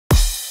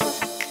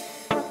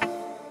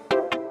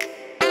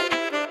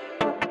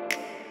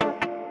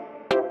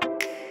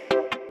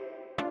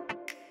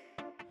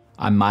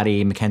I'm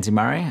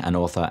McKenzie-Murray, an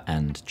author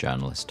and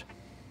journalist.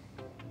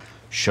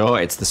 Sure,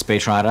 it's the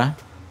Speechwriter.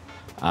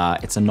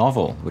 It's a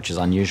novel, which is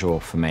unusual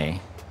for me.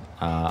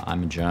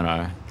 I'm a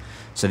journo.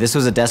 So this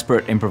was a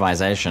desperate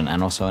improvisation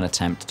and also an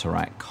attempt to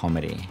write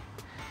comedy,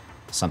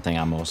 something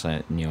I'm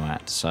also new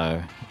at.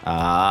 So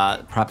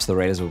perhaps the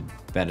readers will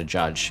better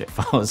judge if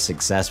I was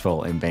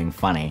successful in being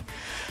funny.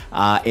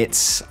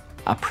 It's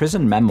a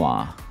prison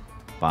memoir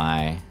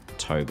by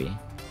Toby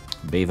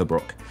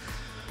Beaverbrook,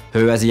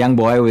 who as a young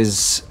boy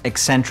was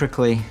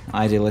eccentrically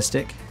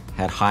idealistic,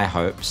 had high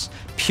hopes,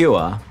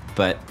 pure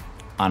but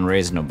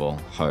unreasonable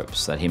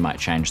hopes that he might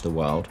change the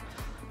world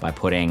by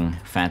putting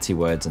fancy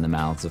words in the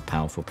mouths of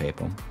powerful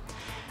people.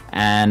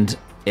 And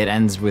it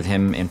ends with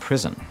him in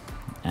prison.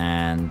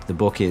 And the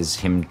book is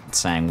him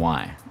saying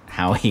why,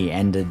 how he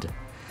ended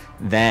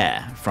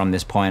there from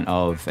this point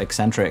of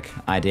eccentric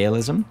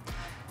idealism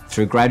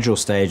through gradual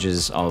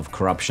stages of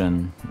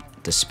corruption,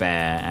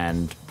 despair,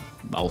 and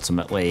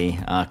ultimately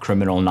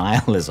criminal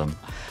nihilism.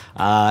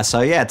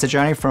 So yeah, it's a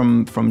journey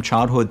from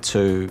childhood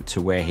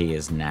to where he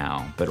is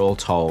now, but all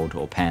told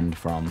or penned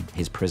from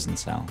his prison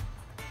cell.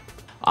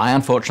 I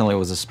unfortunately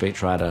was a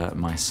speechwriter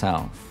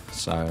myself,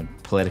 so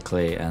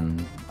politically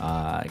and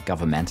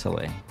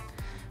governmentally.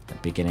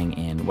 Beginning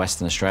in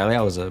Western Australia,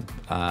 I was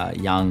a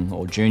young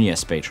or junior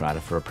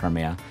speechwriter for a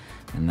premier,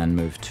 and then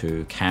moved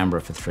to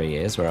Canberra for 3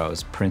 years, where I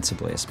was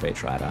principally a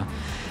speechwriter.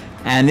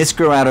 And this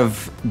grew out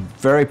of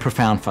very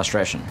profound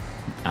frustration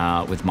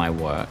with my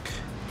work.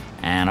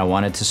 And I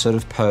wanted to sort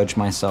of purge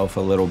myself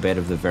a little bit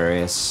of the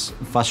various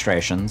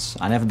frustrations.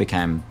 I never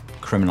became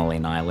criminally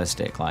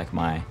nihilistic like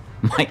my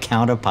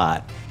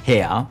counterpart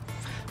here,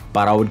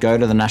 but I would go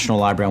to the National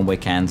Library on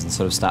weekends and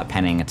sort of start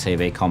penning a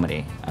TV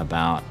comedy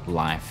about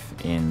life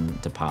in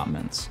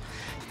departments.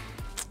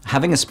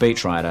 Having a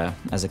speechwriter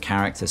as a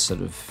character sort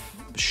of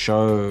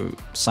show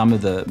some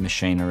of the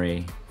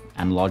machinery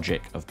and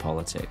logic of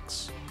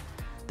politics,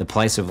 the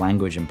place of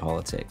language in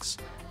politics,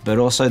 but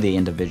also the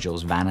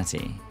individual's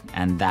vanity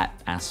and that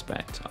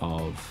aspect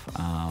of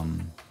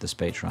the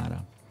speechwriter.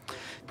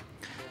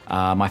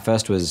 My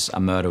first was A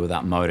Murder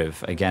Without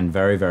Motive. Again,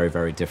 very, very,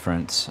 very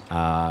different.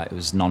 It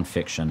was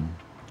non-fiction.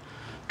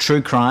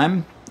 True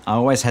crime, I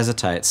always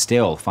hesitate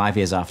still, 5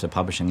 years after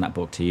publishing that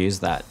book, to use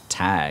that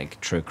tag,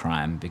 true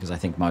crime, because I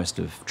think most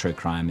of true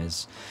crime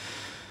is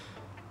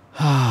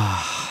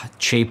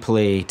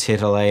cheaply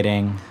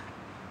titillating,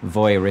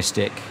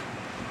 voyeuristic.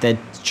 They're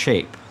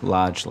cheap,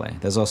 largely.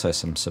 There's also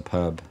some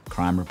superb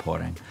crime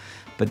reporting.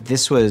 But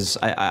this was,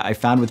 I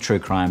found with true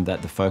crime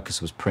that the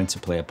focus was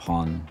principally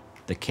upon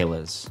the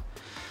killers.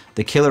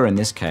 The killer in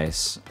this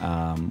case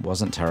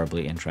wasn't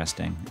terribly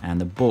interesting, and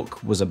the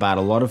book was about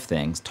a lot of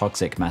things.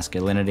 Toxic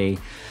masculinity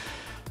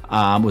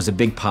was a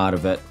big part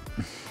of it.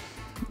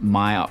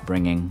 My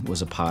upbringing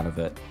was a part of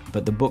it,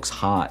 but the book's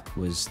heart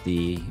was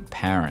the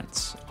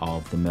parents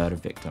of the murder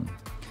victim.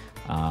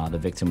 The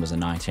victim was a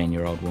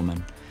 19-year-old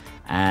woman,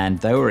 and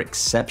they were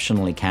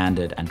exceptionally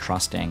candid and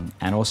trusting,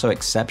 and also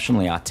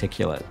exceptionally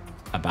articulate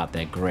about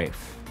their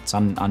grief. It's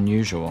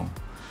unusual.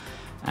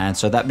 And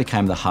so that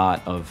became the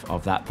heart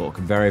of that book.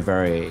 Very,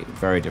 very,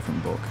 very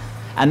different book.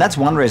 And that's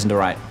one reason to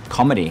write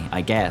comedy,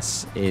 I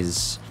guess,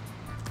 is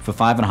for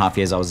 5.5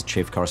 years I was the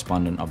chief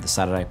correspondent of the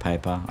Saturday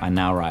paper. I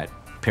now write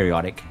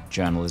periodic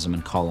journalism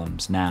and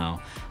columns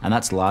now, and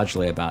that's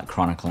largely about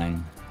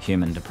chronicling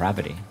human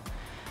depravity.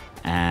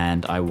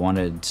 And I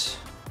wanted,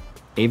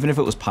 even if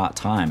it was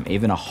part-time,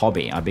 even a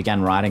hobby, I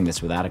began writing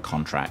this without a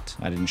contract.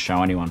 I didn't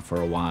show anyone for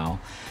a while.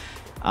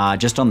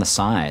 Just on the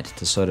side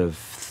to sort of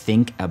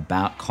think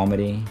about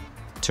comedy,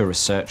 to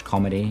research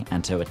comedy,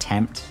 and to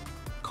attempt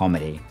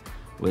comedy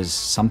was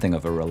something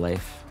of a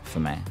relief for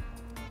me.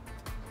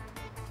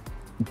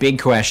 Big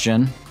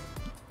question.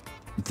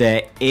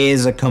 There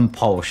is a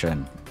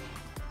compulsion,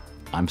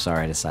 I'm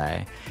sorry to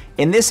say.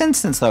 In this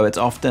instance though, it's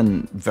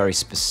often very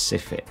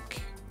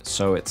specific.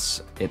 So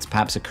it's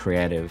perhaps a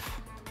creative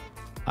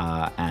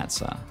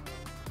answer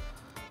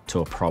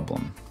to a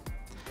problem.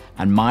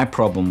 And my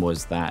problem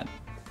was that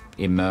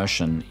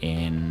immersion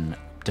in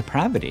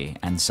depravity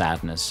and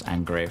sadness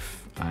and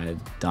grief. I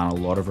had done a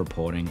lot of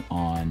reporting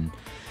on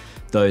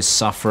those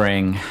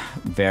suffering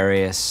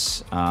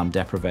various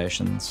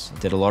deprivations.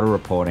 Did a lot of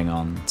reporting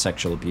on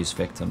sexual abuse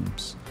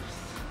victims.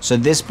 So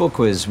this book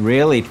was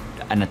really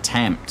an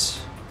attempt,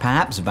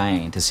 perhaps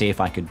vain, to see if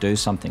I could do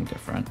something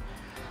different,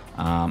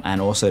 and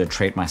also to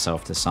treat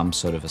myself to some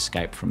sort of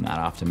escape from that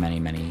after many,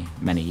 many,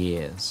 many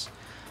years.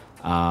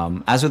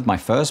 As with my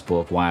first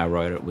book, why I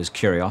wrote it was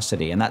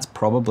curiosity, and that's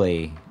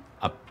probably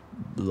a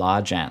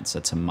large answer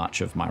to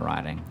much of my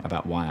writing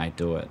about why I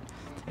do it.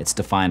 It's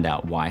to find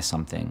out why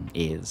something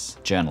is,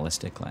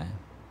 journalistically.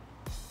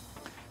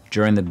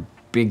 During the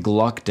big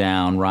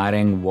lockdown,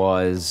 writing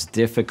was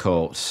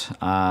difficult.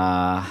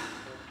 I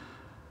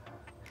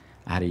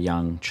had a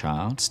young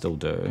child, still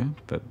do,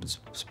 but was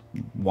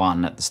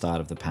one at the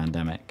start of the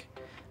pandemic.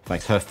 In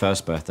fact, her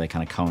first birthday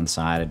kind of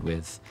coincided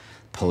with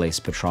police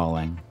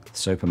patrolling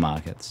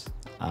supermarkets.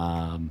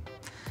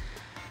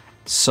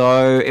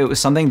 So it was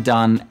something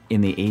done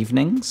in the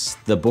evenings.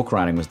 The book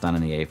writing was done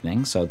in the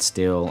evenings, so it's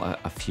still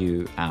a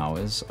few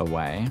hours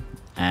away.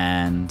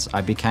 And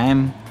I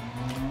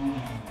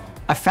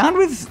found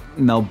with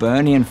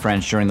Melburnian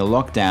friends during the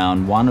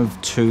lockdown, one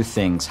of two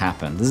things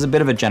happened. This is a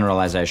bit of a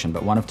generalization,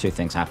 but one of two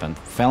things happened.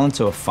 Fell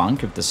into a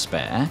funk of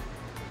despair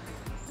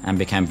and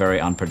became very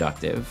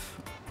unproductive.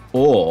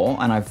 Or,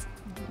 and I've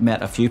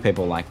met a few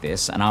people like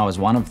this, and I was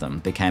one of them,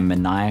 became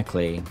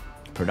maniacally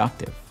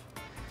productive.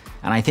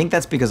 And I think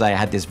that's because I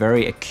had this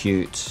very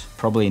acute,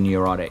 probably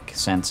neurotic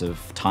sense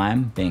of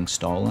time being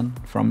stolen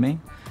from me.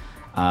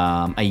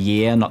 A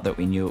year, not that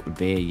we knew it would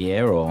be a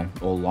year or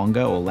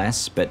longer or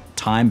less, but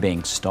time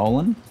being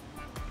stolen.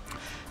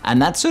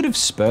 And that sort of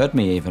spurred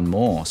me even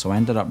more. So I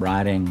ended up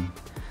writing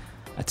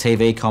a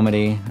TV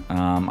comedy.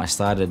 I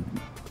started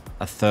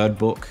a third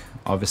book,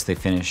 obviously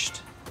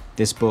finished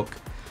this book.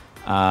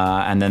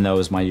 And then there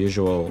was my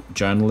usual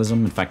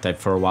journalism. In fact,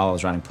 for a while I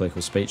was writing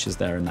political speeches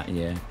there in that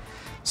year.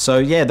 So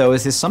yeah, there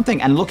was this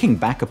something, and looking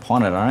back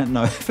upon it, I don't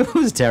know if it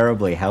was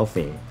terribly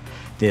healthy,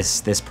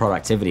 this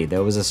productivity.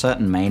 There was a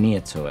certain mania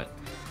to it.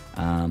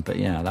 But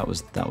yeah, that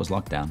was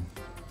lockdown.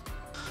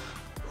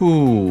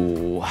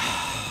 Ooh.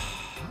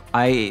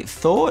 I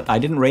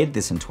didn't read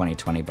this in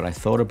 2020, but I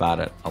thought about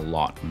it a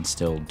lot and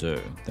still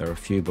do. There are a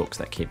few books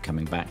that keep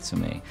coming back to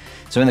me.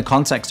 So in the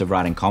context of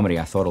writing comedy,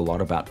 I thought a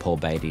lot about Paul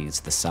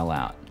Beatty's The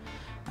Sellout.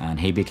 And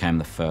he became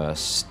the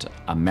first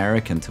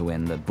American to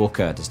win the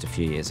Booker just a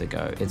few years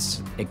ago.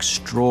 It's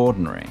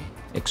extraordinary,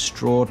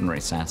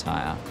 extraordinary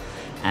satire.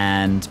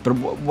 But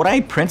what I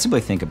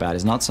principally think about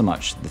is not so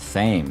much the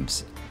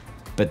themes,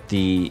 but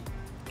the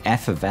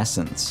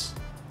effervescence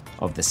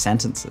of the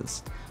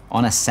sentences.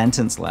 On a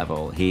sentence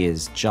level, he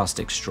is just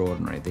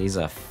extraordinary. These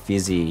are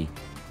fizzy,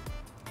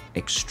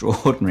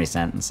 extraordinary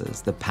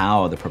sentences, the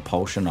power, the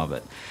propulsion of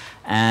it.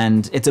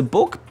 And it's a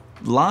book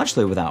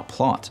largely without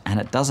plot, and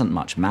it doesn't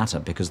much matter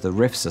because the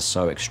riffs are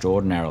so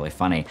extraordinarily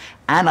funny.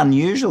 And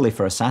unusually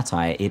for a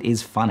satire, it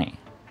is funny.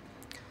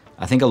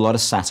 I think a lot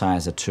of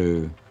satires are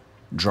too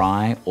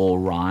dry or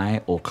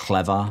wry or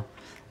clever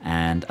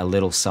and a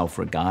little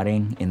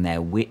self-regarding in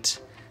their wit,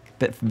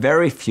 but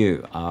very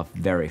few are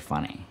very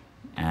funny.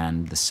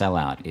 And The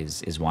Sellout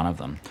is one of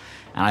them.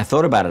 And I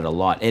thought about it a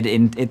lot.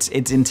 It's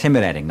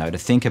intimidating though to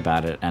think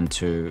about it, and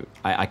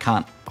I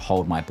can't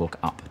hold my book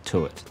up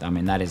to it. I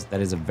mean, that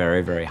is a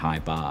very, very high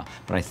bar,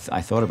 but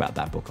I thought about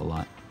that book a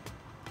lot.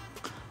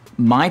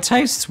 My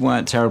tastes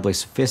weren't terribly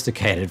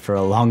sophisticated for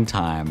a long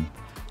time.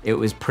 It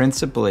was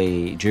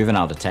principally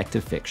juvenile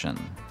detective fiction.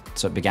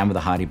 So it began with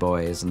the Hardy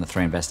Boys and the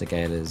Three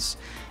Investigators,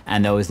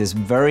 and there was this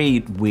very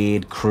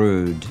weird,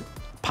 crude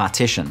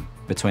partition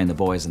between the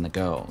boys and the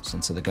girls.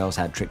 And so the girls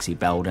had Trixie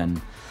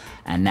Belden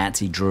and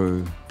Nancy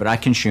Drew, but I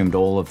consumed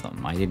all of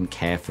them. I didn't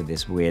care for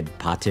this weird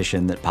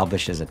partition that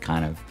publishers had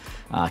kind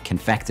of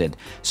confected.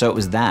 So it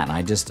was that.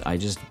 I just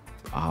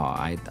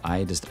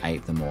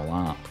ate them all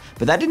up.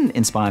 But that didn't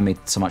inspire me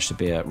so much to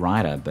be a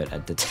writer, but a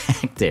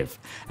detective.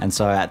 And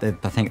so at I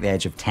think the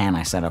age of 10,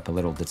 I set up a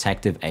little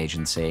detective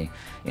agency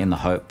in the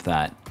hope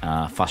that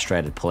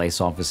frustrated police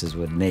officers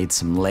would need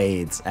some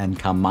leads and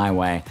come my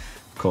way.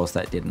 Of course,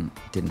 that didn't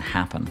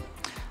happen.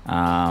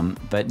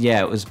 But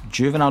yeah, it was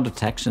juvenile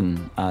detective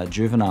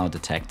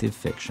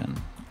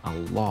fiction, a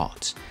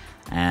lot.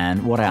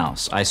 And what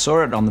else? I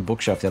saw it on the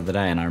bookshelf the other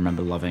day, and I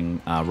remember loving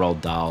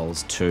Roald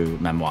Dahl's two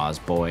memoirs,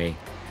 Boy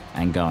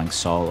and Going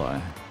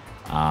Solo.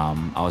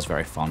 I was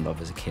very fond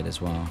of as a kid as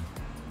well.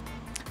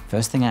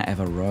 First thing I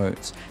ever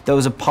wrote. There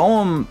was a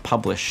poem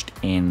published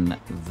in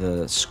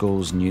the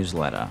school's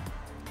newsletter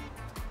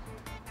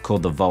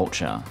called The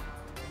Vulture.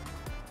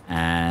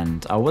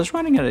 And I was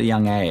writing at a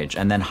young age,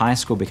 and then high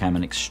school became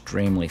an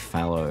extremely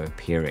fallow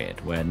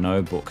period where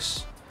no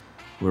books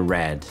were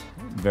read,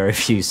 very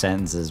few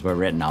sentences were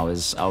written. I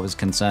was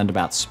concerned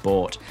about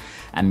sport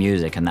and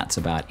music, and that's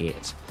about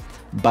it.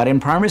 But in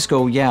primary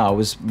school, yeah, I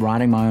was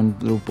writing my own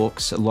little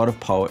books, a lot of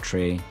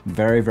poetry,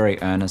 very, very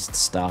earnest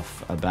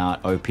stuff about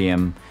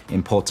opium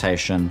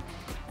importation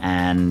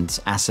and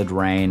acid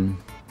rain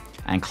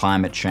and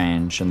climate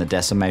change and the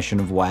decimation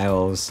of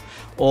whales.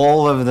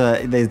 All of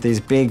these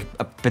big,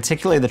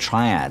 particularly the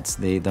triads,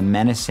 the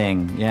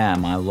menacing, yeah,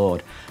 my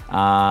lord,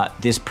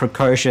 this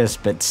precocious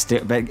but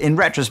in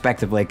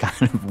retrospectively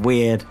kind of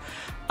weird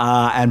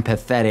and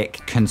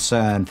pathetic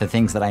concern for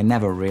things that I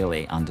never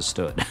really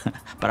understood.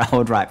 But I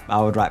would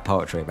write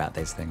poetry about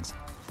these things.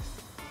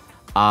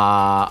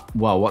 Well,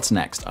 what's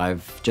next?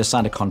 I've just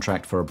signed a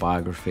contract for a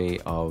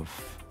biography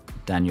of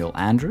Daniel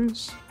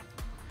Andrews.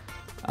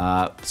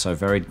 So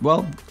very,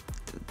 well,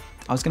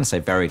 I was going to say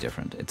very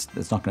different.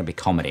 It's not going to be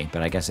comedy,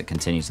 but I guess it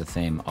continues the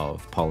theme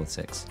of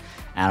politics.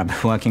 And I've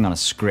been working on a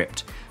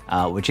script,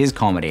 which is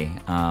comedy,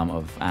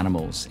 of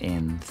animals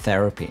in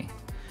therapy.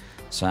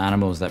 So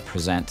animals that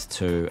present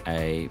to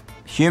a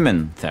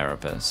human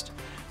therapist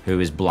who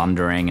is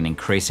blundering and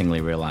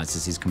increasingly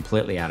realizes he's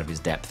completely out of his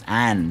depth,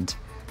 and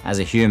as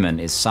a human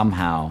is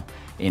somehow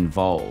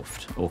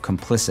involved or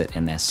complicit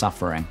in their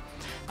suffering.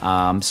 So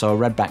a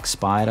redback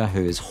spider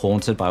who is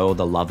haunted by all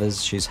the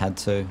lovers she's had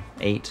to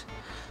eat.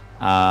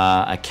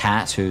 a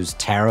cat who's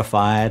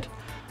terrified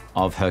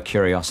of her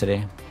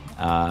curiosity.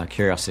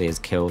 Curiosity has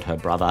killed her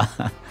brother,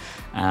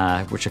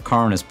 which a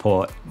coroner's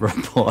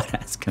report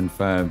has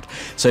confirmed.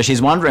 So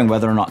she's wondering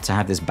whether or not to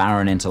have this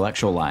barren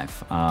intellectual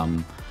life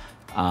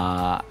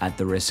at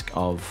the risk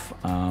of,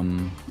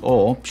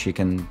 or she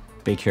can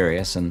be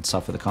curious and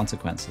suffer the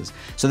consequences.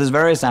 So there's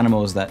various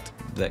animals that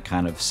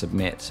kind of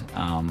submit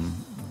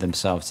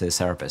themselves to this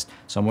therapist.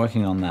 So I'm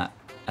working on that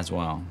as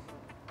well.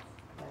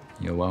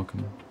 You're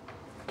welcome.